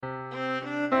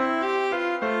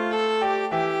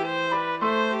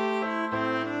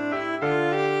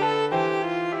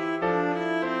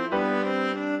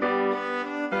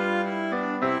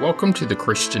welcome to the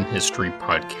Christian History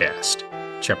Podcast,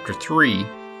 Chapter 3,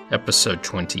 Episode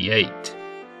 28.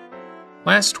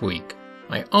 Last week,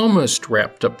 I almost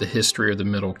wrapped up the history of the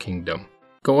Middle Kingdom,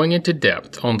 going into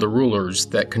depth on the rulers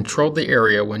that controlled the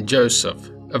area when Joseph,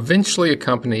 eventually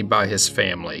accompanied by his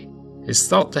family, is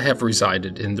thought to have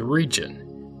resided in the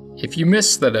region. If you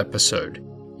missed that episode,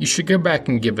 you should go back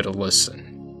and give it a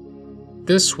listen.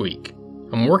 This week,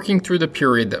 I'm working through the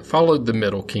period that followed the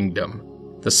Middle Kingdom,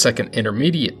 the Second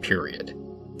Intermediate Period,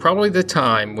 probably the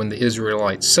time when the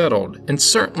Israelites settled and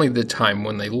certainly the time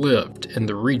when they lived in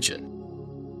the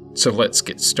region. So let's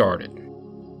get started.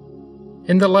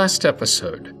 In the last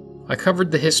episode, I covered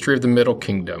the history of the Middle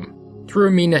Kingdom through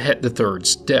Amenemhat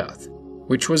III's death,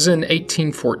 which was in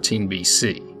 1814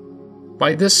 BC.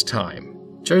 By this time,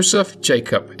 Joseph,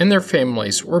 Jacob, and their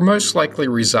families were most likely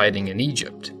residing in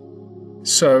Egypt.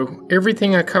 So,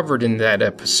 everything I covered in that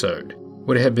episode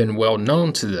would have been well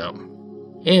known to them.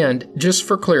 And, just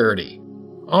for clarity,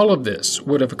 all of this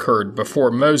would have occurred before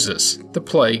Moses, the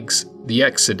plagues, the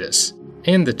Exodus,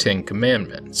 and the Ten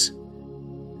Commandments.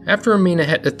 After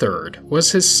Amenemhat III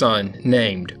was his son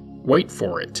named, wait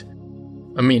for it,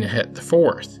 Amenemhat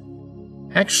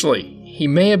IV. Actually, he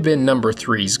may have been number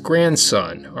 3's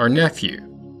grandson or nephew.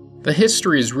 The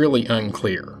history is really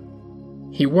unclear.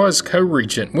 He was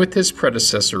co-regent with his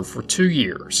predecessor for 2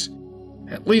 years.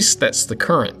 At least that's the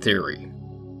current theory.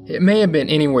 It may have been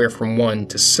anywhere from 1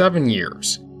 to 7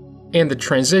 years, and the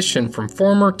transition from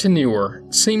former to newer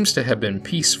seems to have been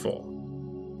peaceful.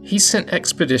 He sent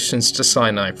expeditions to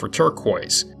Sinai for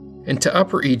turquoise, and to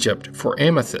Upper Egypt for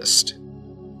amethyst.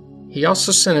 He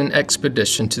also sent an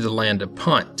expedition to the land of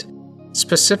Punt,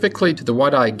 specifically to the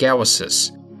Wadi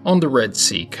Gawasis on the Red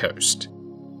Sea coast.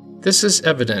 This is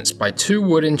evidenced by 2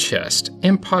 wooden chests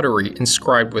and pottery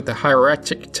inscribed with a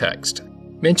hieratic text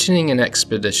mentioning an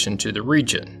expedition to the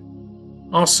region.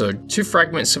 Also, 2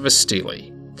 fragments of a stele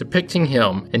depicting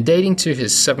him and dating to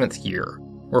his 7th year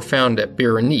were found at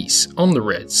Berenice on the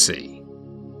Red Sea.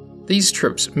 These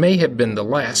trips may have been the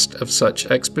last of such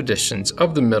expeditions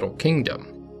of the Middle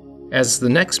Kingdom, as the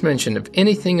next mention of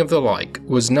anything of the like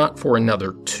was not for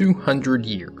another 200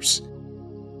 years.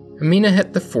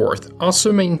 Amenemhat IV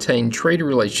also maintained trade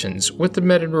relations with the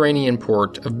Mediterranean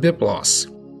port of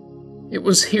Byblos. It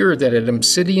was here that an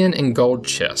obsidian and gold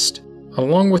chest,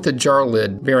 along with a jar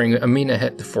lid bearing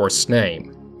Amenemhat IV's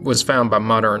name, was found by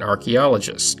modern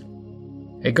archaeologists.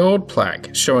 A gold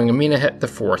plaque showing Amenemhat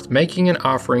IV making an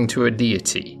offering to a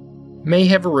deity may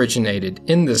have originated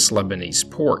in this Lebanese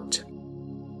port.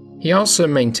 He also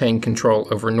maintained control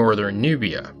over northern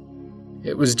Nubia.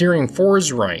 It was during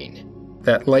For's reign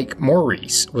that Lake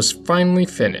Maurice was finally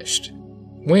finished.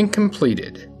 When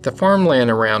completed, the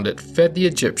farmland around it fed the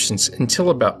Egyptians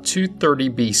until about 230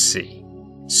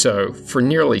 BC, so for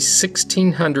nearly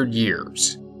 1600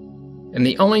 years. And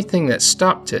the only thing that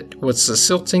stopped it was the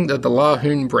silting of the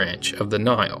Lahoun branch of the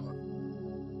Nile.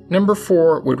 Number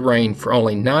 4 would reign for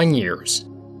only 9 years,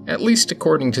 at least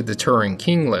according to the Turin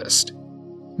King list.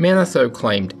 Manetho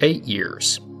claimed 8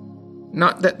 years.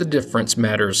 Not that the difference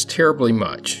matters terribly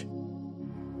much.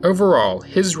 Overall,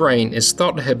 his reign is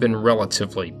thought to have been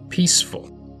relatively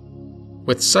peaceful.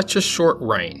 With such a short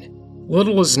reign,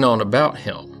 little is known about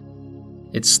him.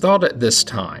 It's thought at this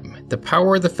time the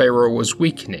power of the pharaoh was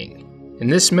weakening,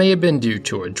 and this may have been due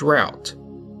to a drought.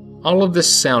 All of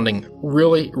this sounding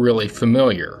really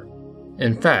familiar.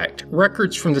 In fact,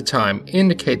 records from the time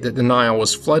indicate that the Nile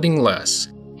was flooding less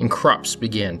and crops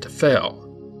began to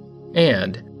fail.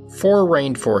 And 4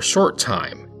 reigned for a short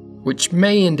time, which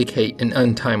may indicate an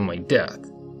untimely death.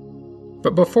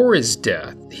 But before his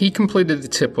death, he completed the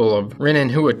temple of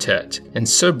Renenhuatet and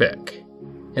Sobek,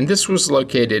 and this was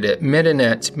located at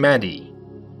Medinet Madi.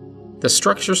 The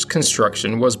structure's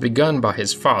construction was begun by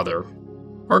his father,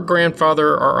 or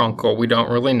grandfather or uncle, we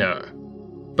don't really know,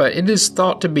 but it is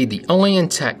thought to be the only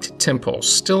intact temple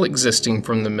still existing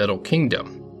from the Middle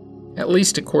Kingdom, at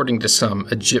least according to some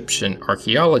Egyptian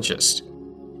archaeologists.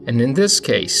 And in this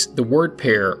case, the word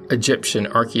pair Egyptian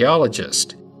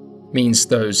archaeologist means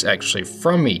those actually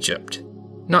from Egypt,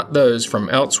 not those from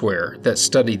elsewhere that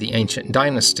study the ancient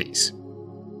dynasties.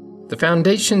 The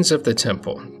foundations of the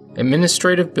temple,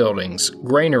 administrative buildings,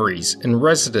 granaries, and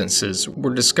residences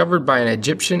were discovered by an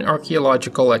Egyptian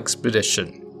archaeological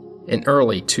expedition in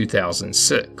early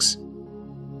 2006.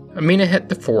 Amenemhat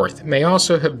IV may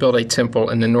also have built a temple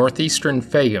in the northeastern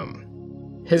Fayum.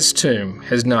 His tomb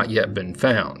has not yet been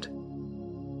found.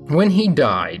 When he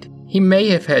died, he may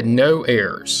have had no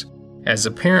heirs, as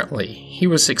apparently he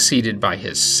was succeeded by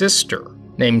his sister,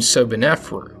 named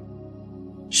Sobenefru.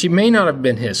 She may not have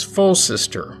been his full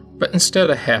sister, but instead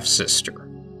a half-sister.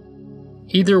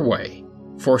 Either way,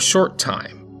 for a short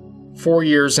time, 4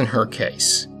 years in her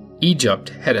case, Egypt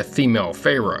had a female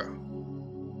pharaoh.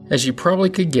 As you probably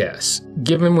could guess,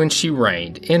 given when she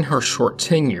reigned in her short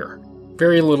tenure,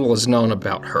 very little is known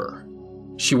about her.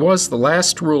 She was the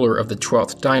last ruler of the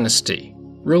 12th dynasty,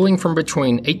 ruling from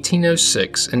between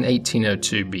 1806 and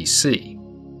 1802 BC.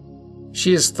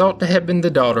 She is thought to have been the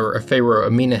daughter of Pharaoh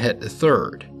Amenemhet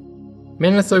III.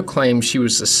 Manetho claims she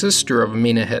was the sister of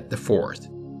Amenemhet IV,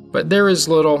 but there is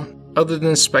little, other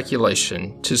than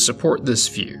speculation, to support this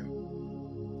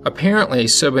view. Apparently,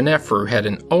 Sobonephruu had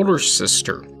an older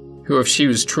sister, who, if she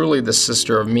was truly the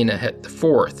sister of Amenemhet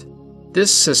IV,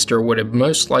 this sister would have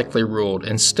most likely ruled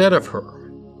instead of her.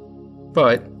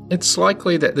 But it's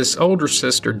likely that this older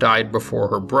sister died before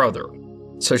her brother,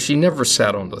 so she never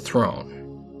sat on the throne.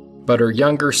 But her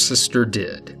younger sister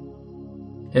did.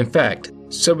 In fact,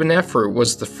 Sobonephruu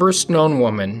was the first known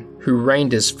woman who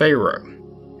reigned as pharaoh,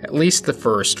 at least the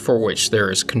first for which there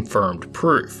is confirmed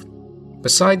proof.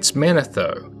 Besides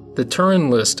Manetho, the Turin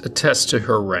list attests to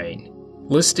her reign,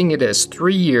 listing it as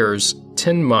 3 years,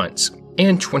 10 months,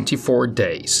 and 24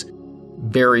 days.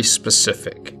 Very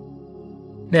specific.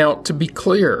 Now, to be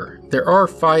clear, there are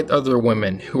 5 other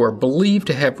women who are believed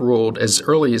to have ruled as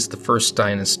early as the First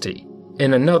Dynasty,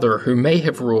 and another who may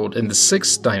have ruled in the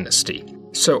 6th Dynasty,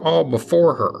 so all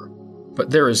before her,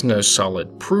 but there is no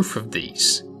solid proof of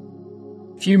these.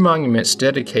 Few monuments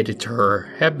dedicated to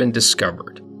her have been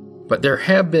discovered, but there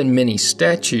have been many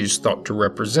statues thought to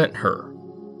represent her.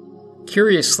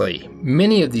 Curiously,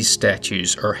 many of these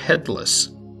statues are headless.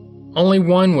 Only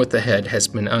one with a head has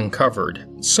been uncovered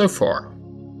so far.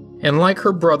 And like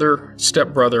her brother,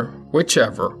 stepbrother,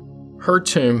 whichever, her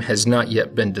tomb has not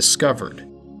yet been discovered.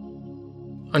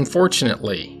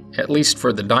 Unfortunately, at least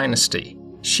for the dynasty,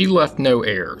 she left no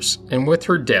heirs, and with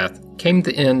her death came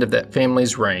the end of that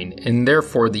family's reign and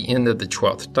therefore the end of the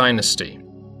 12th dynasty,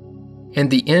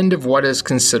 and the end of what is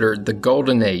considered the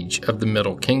golden age of the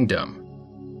Middle Kingdom,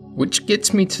 which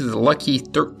gets me to the lucky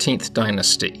 13th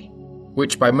dynasty,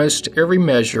 which by most every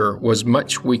measure was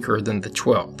much weaker than the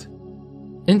 12th.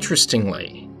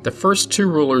 Interestingly, the first 2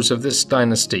 rulers of this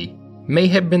dynasty may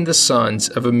have been the sons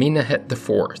of Amenemhet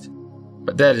IV,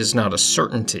 but that is not a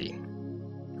certainty.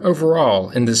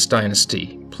 Overall, in this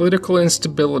dynasty, political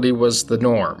instability was the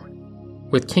norm,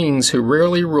 with kings who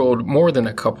rarely ruled more than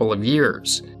a couple of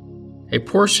years. A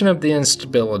portion of the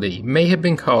instability may have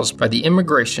been caused by the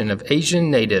immigration of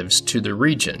Asian natives to the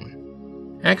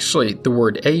region. Actually, the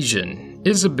word Asian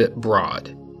is a bit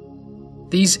broad.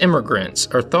 These immigrants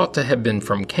are thought to have been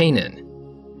from Canaan.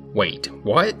 Wait,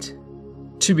 what?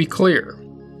 To be clear,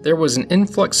 there was an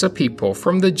influx of people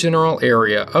from the general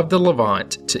area of the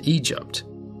Levant to Egypt.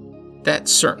 That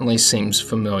certainly seems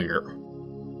familiar.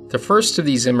 The first of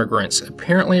these immigrants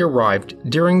apparently arrived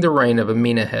during the reign of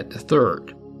Amenemhet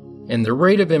III, and the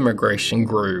rate of immigration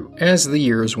grew as the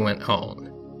years went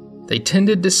on. They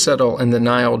tended to settle in the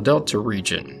Nile Delta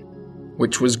region,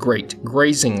 which was great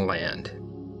grazing land.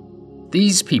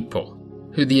 These people,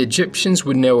 who the Egyptians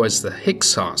would know as the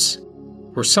Hyksos,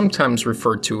 were sometimes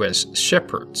referred to as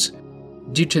shepherds,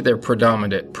 due to their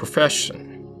predominant profession.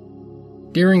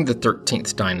 During the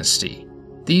 13th dynasty,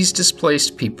 these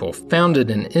displaced people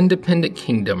founded an independent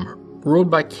kingdom ruled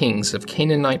by kings of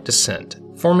Canaanite descent,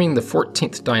 forming the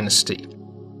 14th dynasty,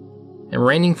 and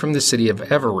reigning from the city of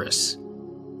Avaris.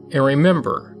 And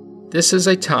remember, this is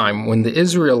a time when the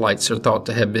Israelites are thought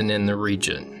to have been in the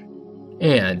region.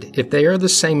 And if they are the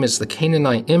same as the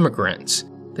Canaanite immigrants,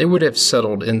 they would have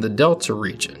settled in the Delta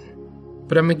region.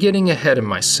 But I'm getting ahead of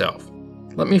myself.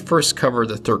 Let me first cover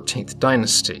the 13th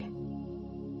dynasty.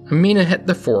 Amenemhet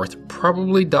IV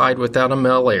probably died without a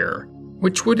male heir,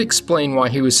 which would explain why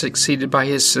he was succeeded by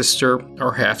his sister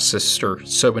or half-sister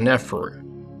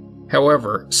Sobonephruu.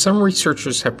 However, some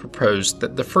researchers have proposed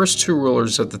that the first 2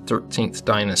 rulers of the 13th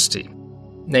dynasty,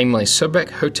 namely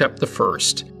Sobek-hotep I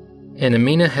and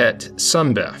Amenemhet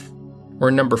Sunbef,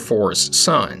 were number 4's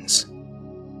sons.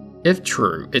 If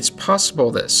true, it's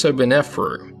possible that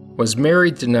Sobonephruu was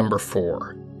married to number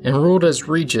 4 and ruled as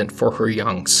regent for her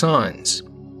young sons.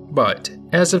 But,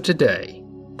 as of today,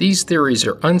 these theories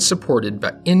are unsupported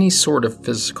by any sort of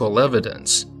physical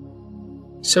evidence.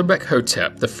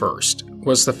 Sobek-hotep I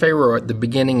was the pharaoh at the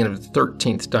beginning of the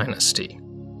 13th dynasty,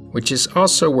 which is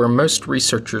also where most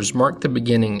researchers mark the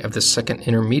beginning of the Second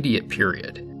Intermediate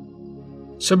Period.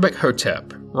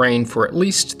 Sobek-hotep reigned for at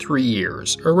least 3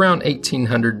 years, around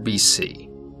 1800 BC,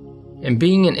 and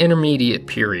being an intermediate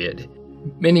period,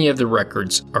 many of the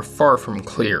records are far from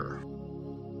clear.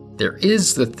 There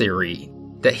is the theory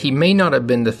that he may not have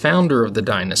been the founder of the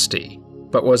dynasty,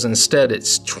 but was instead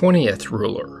its 20th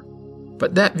ruler,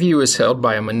 but that view is held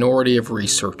by a minority of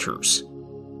researchers.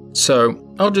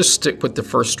 So, I'll just stick with the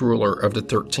first ruler of the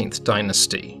 13th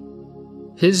dynasty.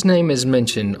 His name is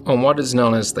mentioned on what is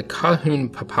known as the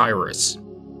Kahun Papyrus,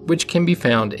 which can be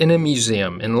found in a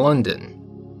museum in London.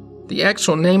 The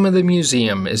actual name of the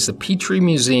museum is the Petrie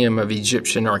Museum of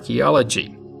Egyptian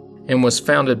Archaeology, and was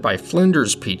founded by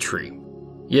Flinders Petrie.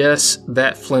 Yes,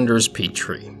 that Flinders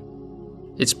Petrie.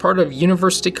 It's part of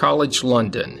University College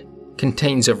London,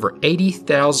 contains over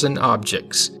 80,000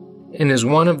 objects, and is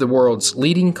one of the world's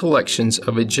leading collections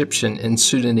of Egyptian and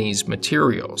Sudanese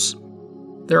materials.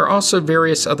 There are also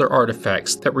various other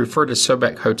artifacts that refer to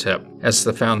Sobek-Hotep as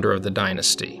the founder of the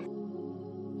dynasty.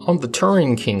 On the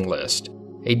Turin King list,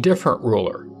 a different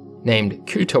ruler, named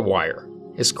Kutawire,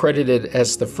 is credited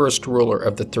as the first ruler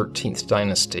of the 13th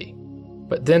dynasty.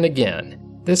 But then again,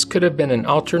 this could have been an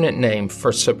alternate name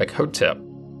for Sobek-Hotep.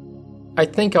 I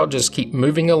think I'll just keep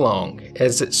moving along,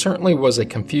 as it certainly was a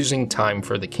confusing time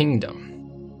for the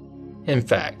kingdom. In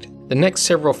fact, the next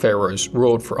several pharaohs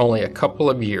ruled for only a couple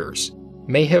of years,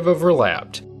 may have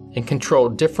overlapped, and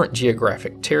controlled different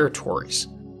geographic territories.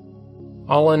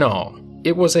 All in all,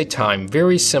 it was a time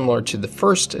very similar to the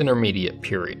first intermediate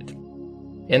period.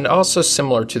 And also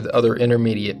similar to the other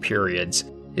intermediate periods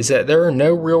is that there are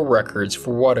no real records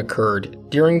for what occurred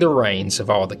during the reigns of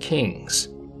all the kings.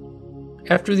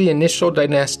 After the initial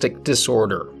dynastic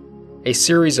disorder, a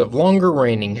series of longer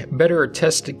reigning, better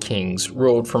attested kings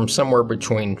ruled from somewhere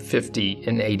between 50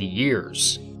 and 80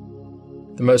 years.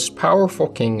 The most powerful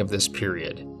king of this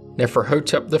period,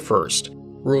 Neferhotep I,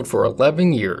 ruled for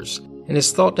 11 years and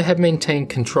is thought to have maintained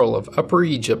control of Upper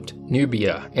Egypt,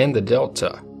 Nubia, and the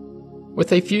Delta,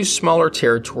 with a few smaller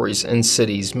territories and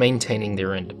cities maintaining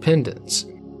their independence.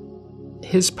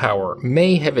 His power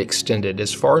may have extended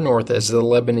as far north as the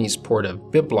Lebanese port of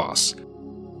Byblos,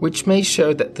 which may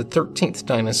show that the 13th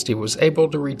dynasty was able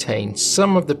to retain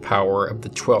some of the power of the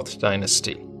 12th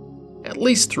dynasty, at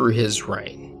least through his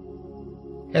reign.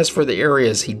 As for the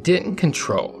areas he didn't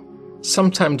control,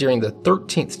 sometime during the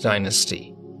 13th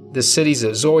dynasty, the cities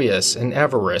of Zoyas and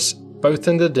Avaris, both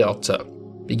in the Delta,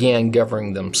 began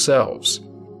governing themselves.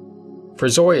 For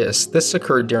Zoyas, this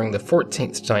occurred during the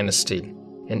 14th dynasty,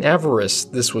 and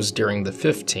Avaris, this was during the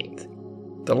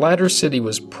 15th. The latter city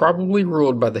was probably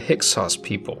ruled by the Hyksos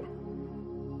people.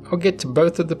 I'll get to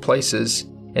both of the places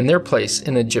and their place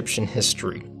in Egyptian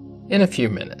history in a few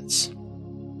minutes.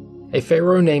 A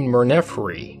pharaoh named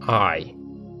Merneptah I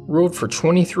ruled for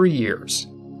 23 years,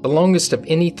 the longest of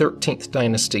any 13th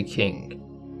dynasty king.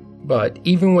 But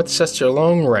even with such a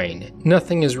long reign,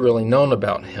 nothing is really known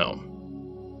about him.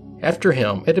 After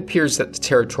him, it appears that the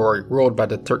territory ruled by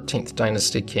the 13th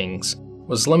dynasty kings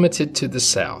was limited to the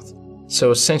south, so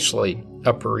essentially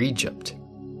Upper Egypt.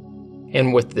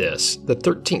 And with this, the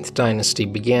 13th dynasty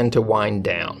began to wind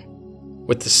down,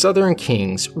 with the southern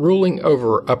kings ruling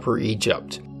over Upper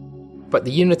Egypt. But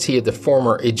the unity of the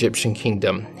former Egyptian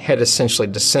kingdom had essentially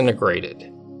disintegrated.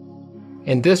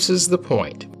 And this is the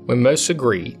point when most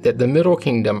agree that the Middle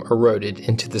Kingdom eroded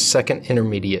into the Second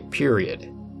Intermediate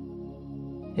Period.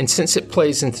 And since it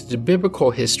plays into the biblical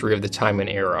history of the time and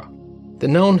era, the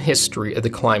known history of the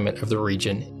climate of the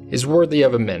region is worthy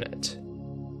of a minute.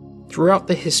 Throughout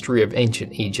the history of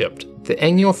ancient Egypt, the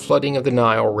annual flooding of the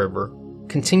Nile River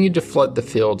continued to flood the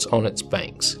fields on its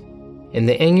banks, and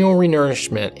the annual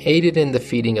renourishment aided in the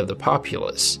feeding of the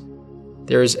populace.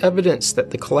 There is evidence that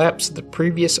the collapse of the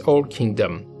previous Old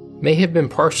Kingdom may have been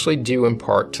partially due in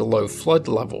part to low flood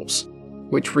levels,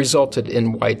 which resulted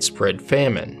in widespread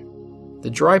famine. The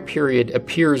dry period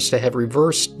appears to have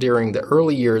reversed during the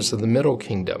early years of the Middle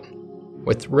Kingdom,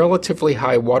 with relatively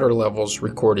high water levels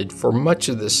recorded for much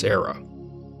of this era.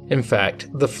 In fact,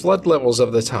 the flood levels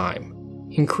of the time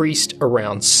increased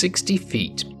around 60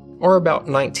 feet, or about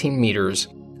 19 meters,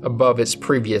 above its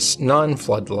previous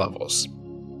non-flood levels.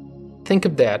 Think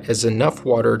of that as enough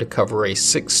water to cover a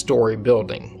 6-story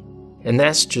building, and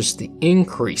that's just the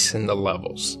increase in the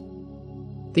levels.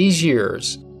 These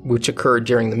years, which occurred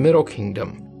during the Middle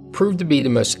Kingdom, proved to be the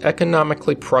most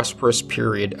economically prosperous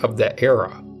period of that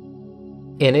era.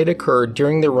 And it occurred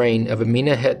during the reign of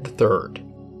Amenemhat III.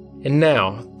 And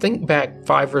now, think back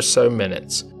 5 or so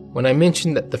minutes when I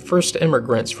mentioned that the first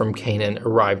immigrants from Canaan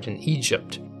arrived in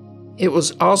Egypt. It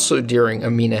was also during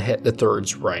Amenemhat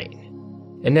III's reign.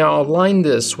 And now align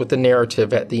this with the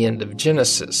narrative at the end of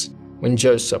Genesis, when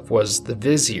Joseph was the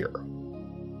vizier.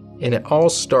 And it all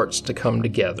starts to come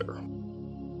together.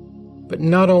 But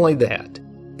not only that,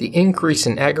 the increase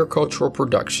in agricultural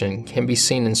production can be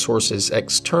seen in sources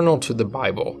external to the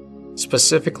Bible,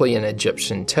 specifically in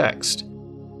Egyptian text.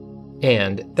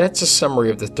 And that's a summary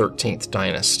of the 13th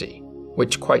dynasty.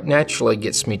 which quite naturally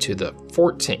gets me to the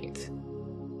 14th.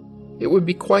 It would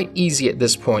be quite easy at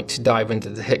this point to dive into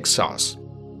the Hyksos,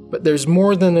 but there's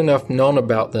more than enough known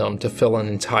about them to fill an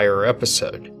entire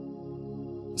episode.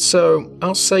 So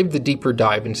I'll save the deeper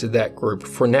dive into that group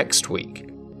for next week.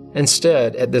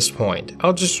 Instead, at this point,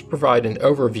 I'll just provide an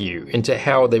overview into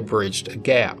how they bridged a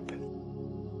gap.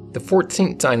 The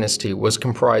 14th dynasty was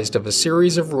comprised of a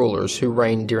series of rulers who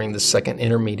reigned during the Second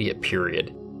Intermediate Period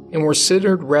and were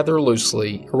centered rather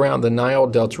loosely around the Nile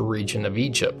Delta region of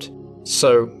Egypt,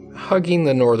 so hugging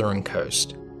the northern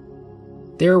coast.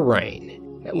 Their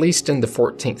reign, at least in the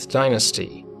 14th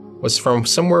dynasty, was from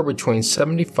somewhere between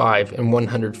 75 and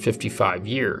 155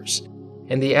 years,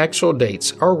 and the actual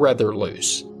dates are rather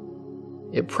loose.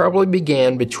 It probably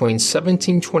began between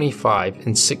 1725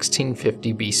 and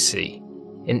 1650 BC,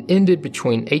 and ended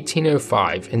between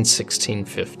 1805 and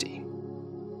 1650.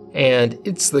 And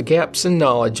it's the gaps in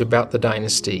knowledge about the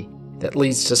dynasty that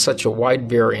leads to such a wide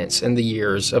variance in the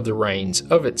years of the reigns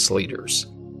of its leaders.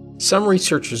 Some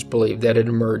researchers believe that it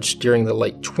emerged during the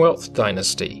late 12th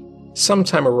dynasty,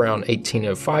 sometime around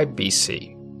 1805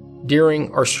 BC, during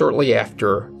or shortly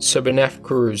after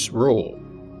Sebenefkru's rule.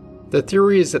 The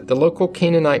theory is that the local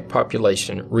Canaanite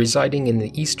population residing in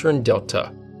the eastern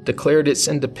delta declared its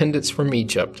independence from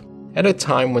Egypt at a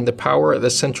time when the power of the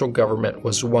central government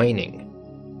was waning.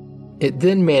 It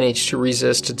then managed to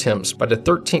resist attempts by the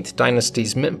 13th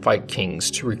dynasty's Memphite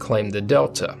kings to reclaim the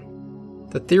delta.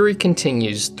 The theory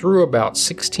continues through about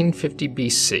 1650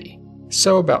 BC,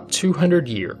 so about 200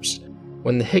 years,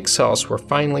 when the Hyksos were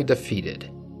finally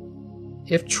defeated.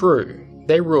 If true,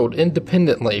 they ruled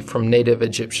independently from native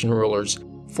Egyptian rulers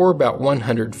for about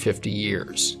 150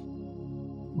 years.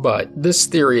 But this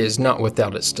theory is not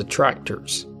without its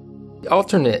detractors. The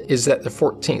alternate is that the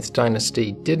 14th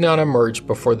dynasty did not emerge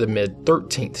before the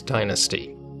mid-13th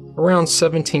dynasty, around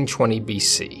 1720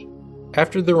 BC,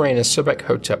 after the reign of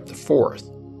Sebekhotep IV.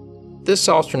 This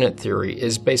alternate theory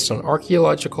is based on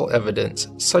archaeological evidence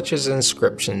such as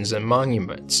inscriptions and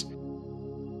monuments.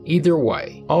 Either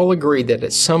way, all agree that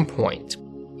at some point,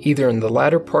 either in the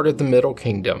latter part of the Middle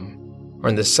Kingdom or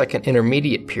in the Second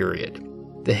Intermediate Period,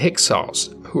 the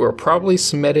Hyksos, who are probably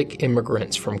Semitic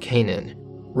immigrants from Canaan,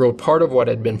 ruled part of what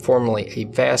had been formerly a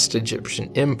vast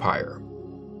Egyptian empire.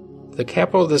 The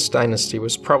capital of this dynasty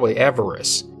was probably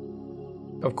Avaris.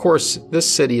 Of course, this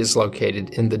city is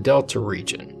located in the Delta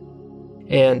region.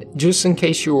 And just in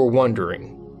case you were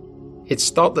wondering, it's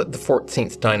thought that the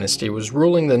 14th dynasty was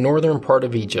ruling the northern part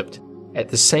of Egypt at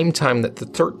the same time that the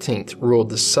 13th ruled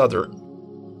the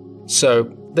southern.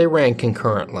 So they ran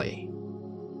concurrently.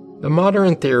 The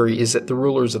modern theory is that the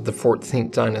rulers of the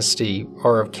 14th dynasty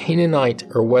are of Canaanite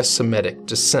or West Semitic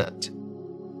descent.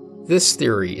 This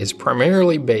theory is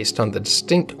primarily based on the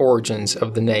distinct origins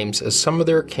of the names of some of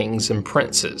their kings and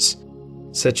princes,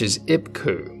 such as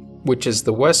Ibku, which is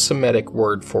the West Semitic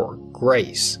word for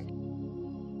grace.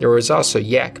 There was also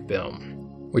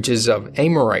Yakbim, which is of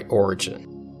Amorite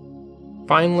origin.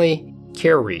 Finally,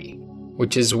 Keri,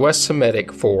 which is West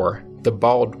Semitic for the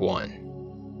bald one.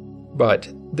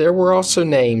 But there were also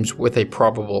names with a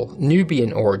probable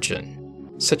Nubian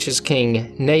origin, such as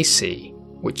King Nasi,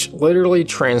 which literally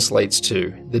translates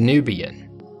to the Nubian.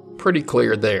 Pretty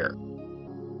clear there.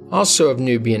 Also of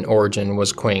Nubian origin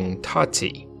was Queen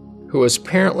Tati, who was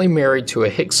apparently married to a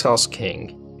Hyksos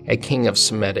king, a king of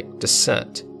Semitic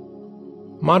descent.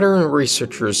 Modern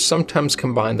researchers sometimes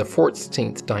combine the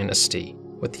 14th dynasty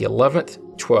with the 11th,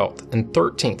 12th, and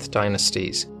 13th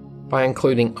dynasties by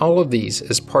including all of these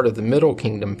as part of the Middle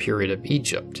Kingdom period of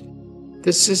Egypt.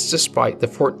 This is despite the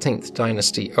 14th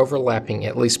dynasty overlapping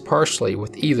at least partially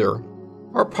with either,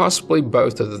 or possibly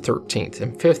both of the 13th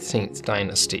and 15th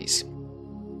dynasties.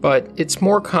 But it's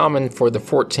more common for the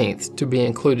 14th to be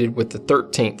included with the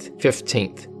 13th,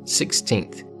 15th,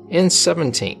 16th, and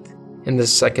 17th in the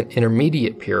Second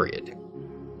Intermediate Period.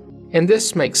 And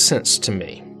this makes sense to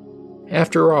me.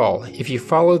 After all, if you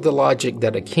follow the logic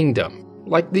that a kingdom,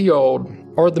 like the Old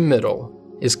or the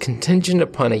Middle, is contingent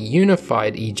upon a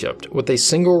unified Egypt with a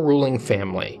single ruling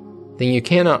family, then you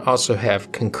cannot also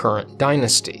have concurrent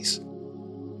dynasties.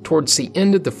 Towards the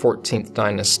end of the 14th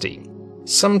dynasty,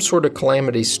 some sort of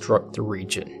calamity struck the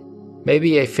region,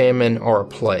 maybe a famine or a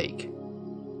plague,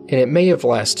 and it may have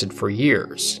lasted for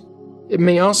years. It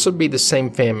may also be the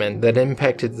same famine that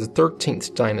impacted the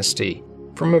 13th dynasty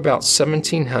from about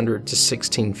 1700 to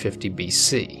 1650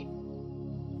 BC.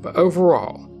 But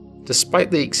overall, despite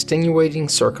the extenuating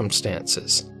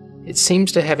circumstances, it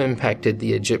seems to have impacted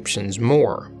the Egyptians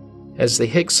more, as the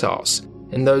Hyksos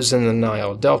and those in the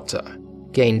Nile Delta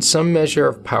gained some measure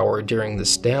of power during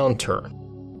this downturn.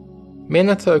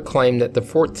 Manetho claimed that the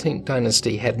 14th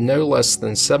dynasty had no less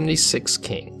than 76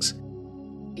 kings.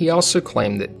 He also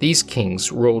claimed that these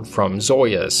kings ruled from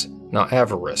Zoyas, not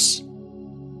Avaris.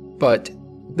 But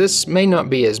this may not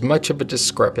be as much of a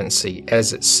discrepancy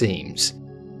as it seems.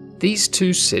 These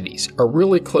two cities are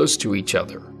really close to each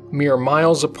other, mere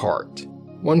miles apart,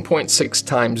 1.6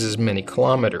 times as many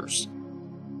kilometers.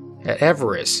 At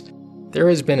Avaris, there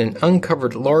has been an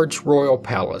uncovered large royal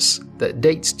palace that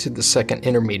dates to the Second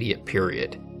Intermediate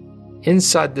Period.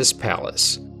 Inside this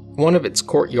palace, one of its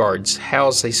courtyards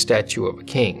housed a statue of a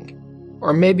king,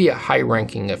 or maybe a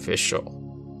high-ranking official,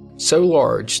 so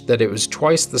large that it was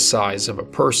twice the size of a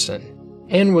person,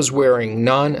 and was wearing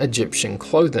non-Egyptian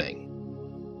clothing.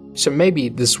 So maybe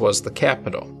this was the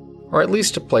capital, or at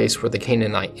least a place where the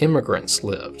Canaanite immigrants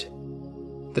lived.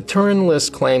 The Turin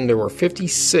list claimed there were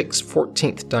 56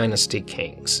 14th dynasty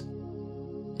kings.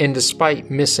 And despite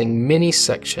missing many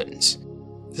sections,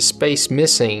 the space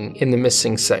missing in the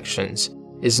missing sections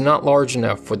is not large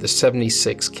enough for the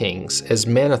 76 kings as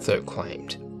Manetho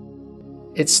claimed.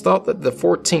 It's thought that the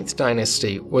 14th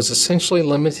dynasty was essentially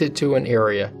limited to an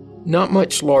area not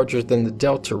much larger than the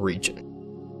Delta region.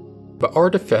 But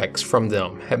artifacts from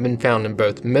them have been found in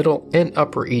both Middle and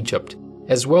Upper Egypt,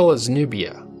 as well as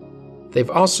Nubia. They've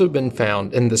also been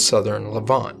found in the southern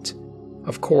Levant.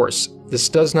 Of course, this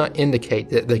does not indicate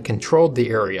that they controlled the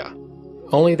area,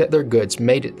 only that their goods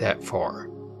made it that far.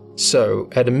 So,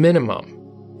 at a minimum,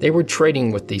 they were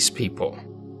trading with these people,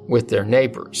 with their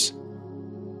neighbors.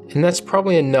 And that's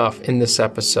probably enough in this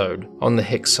episode on the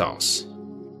Hyksos.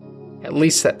 At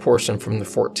least that portion from the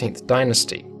 14th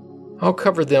dynasty. I'll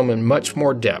cover them in much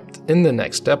more depth in the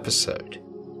next episode.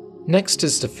 Next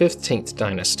is the 15th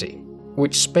dynasty,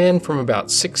 which spanned from about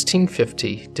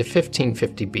 1650 to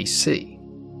 1550 BC.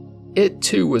 It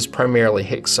too was primarily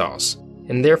Hyksos,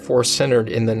 and therefore centered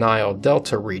in the Nile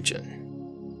Delta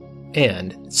region.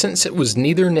 And since it was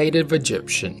neither native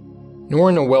Egyptian, nor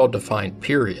in a well-defined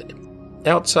period,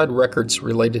 outside records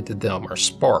related to them are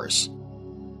sparse.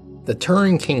 The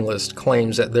Turin king list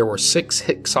claims that there were 6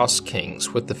 Hyksos kings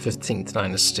with the 15th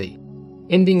dynasty,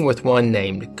 ending with one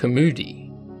named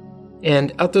Kamudi.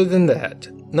 And other than that,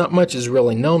 not much is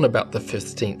really known about the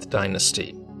 15th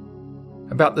dynasty.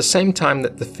 About the same time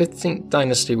that the 15th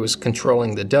dynasty was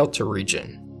controlling the Delta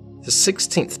region, the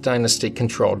 16th dynasty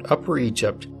controlled Upper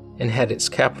Egypt and had its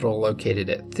capital located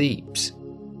at Thebes.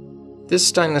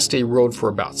 This dynasty ruled for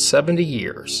about 70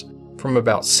 years, from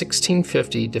about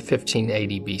 1650 to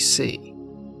 1580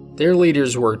 BC. Their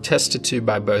leaders were attested to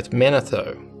by both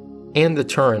Manetho and the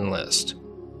Turin list.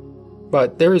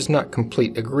 But there is not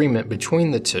complete agreement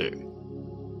between the two.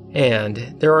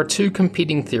 And there are two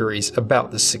competing theories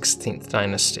about the 16th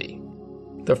dynasty.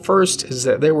 The first is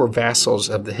that they were vassals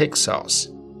of the Hyksos.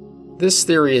 This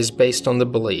theory is based on the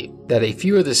belief that a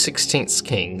few of the 16th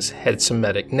kings had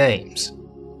Semitic names.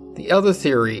 The other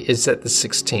theory is that the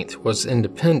 16th was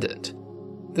independent.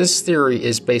 This theory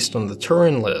is based on the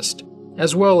Turin list,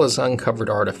 as well as uncovered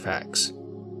artifacts.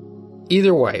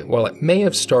 Either way, while it may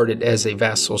have started as a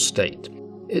vassal state,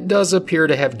 it does appear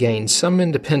to have gained some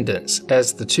independence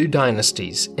as the two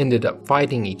dynasties ended up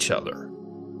fighting each other.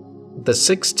 The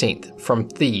 16th, from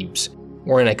Thebes,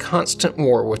 were in a constant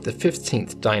war with the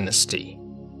 15th dynasty,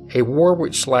 a war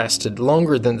which lasted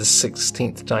longer than the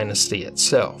 16th dynasty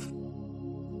itself.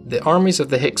 The armies of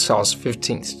the Hyksos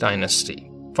 15th dynasty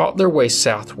fought their way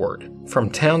southward, from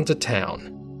town to town,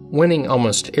 winning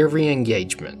almost every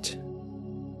engagement.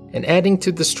 And adding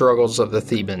to the struggles of the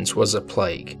Thebans was a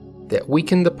plague that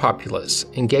weakened the populace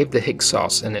and gave the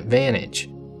Hyksos an advantage.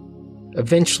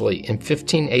 Eventually, in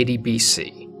 1580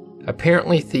 BC,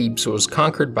 apparently Thebes was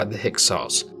conquered by the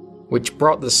Hyksos, which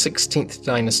brought the 16th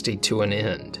dynasty to an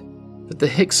end. But the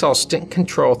Hyksos didn't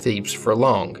control Thebes for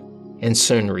long, and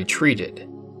soon retreated.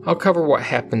 I'll cover what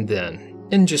happened then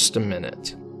in just a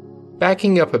minute.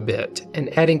 Backing up a bit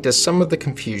and adding to some of the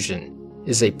confusion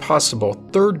is a possible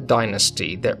third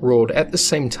dynasty that ruled at the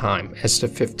same time as the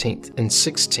 15th and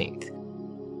 16th.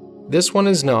 This one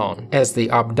is known as the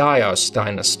Abdios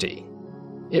dynasty.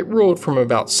 It ruled from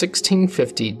about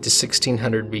 1650 to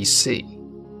 1600 BC,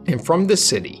 and from the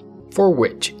city for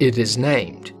which it is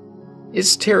named.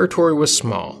 Its territory was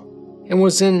small, and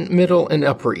was in Middle and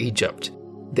Upper Egypt,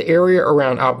 the area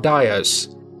around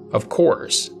Abdios, of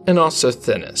course, and also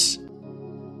Thinis.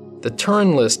 The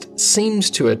Turin list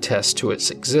seems to attest to its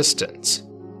existence,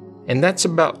 and that's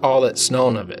about all that's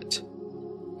known of it.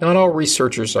 Not all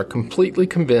researchers are completely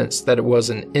convinced that it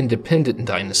was an independent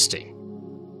dynasty.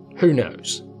 Who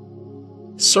knows?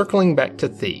 Circling back to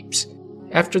Thebes,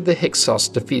 after the Hyksos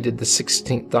defeated the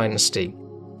 16th dynasty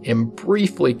and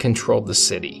briefly controlled the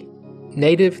city,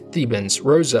 native Thebans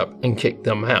rose up and kicked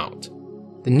them out.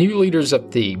 The new leaders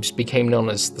of Thebes became known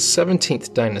as the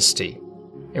 17th dynasty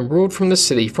and ruled from the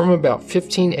city from about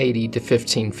 1580 to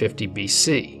 1550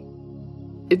 BC.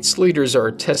 Its leaders are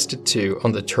attested to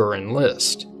on the Turin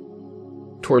list.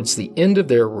 Towards the end of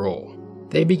their rule,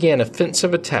 they began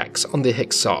offensive attacks on the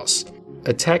Hyksos,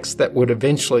 attacks that would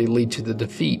eventually lead to the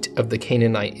defeat of the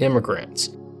Canaanite immigrants,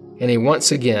 and a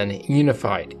once again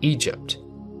unified Egypt.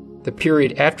 The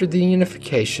period after the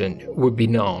unification would be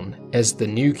known as the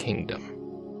New Kingdom,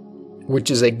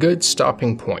 which is a good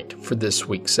stopping point for this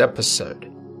week's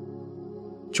episode.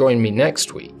 Join me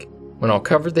next week when I'll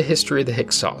cover the history of the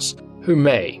Hyksos, who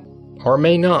may, or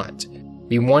may not,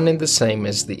 be one and the same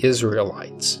as the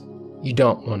Israelites. You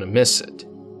don't want to miss it.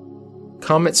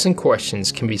 Comments and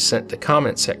questions can be sent to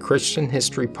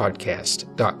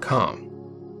comments@christianhistorypodcast.com.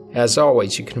 As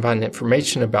always, you can find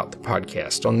information about the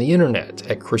podcast on the internet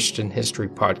at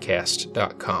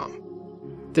christianhistorypodcast.com.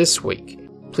 This week,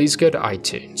 please go to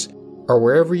iTunes or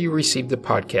wherever you receive the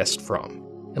podcast from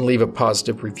and leave a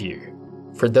positive review.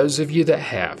 For those of you that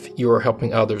have, you are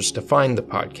helping others to find the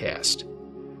podcast.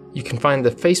 You can find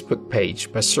the Facebook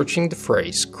page by searching the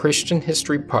phrase Christian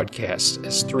History Podcast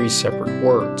as 3 separate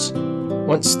words.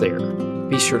 Once there,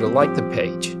 be sure to like the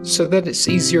page so that it's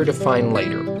easier to find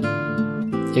later.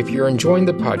 If you're enjoying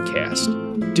the podcast,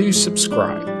 do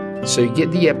subscribe so you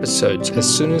get the episodes as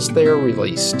soon as they are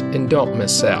released and don't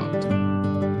miss out.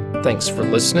 Thanks for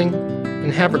listening,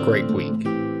 and have a great week.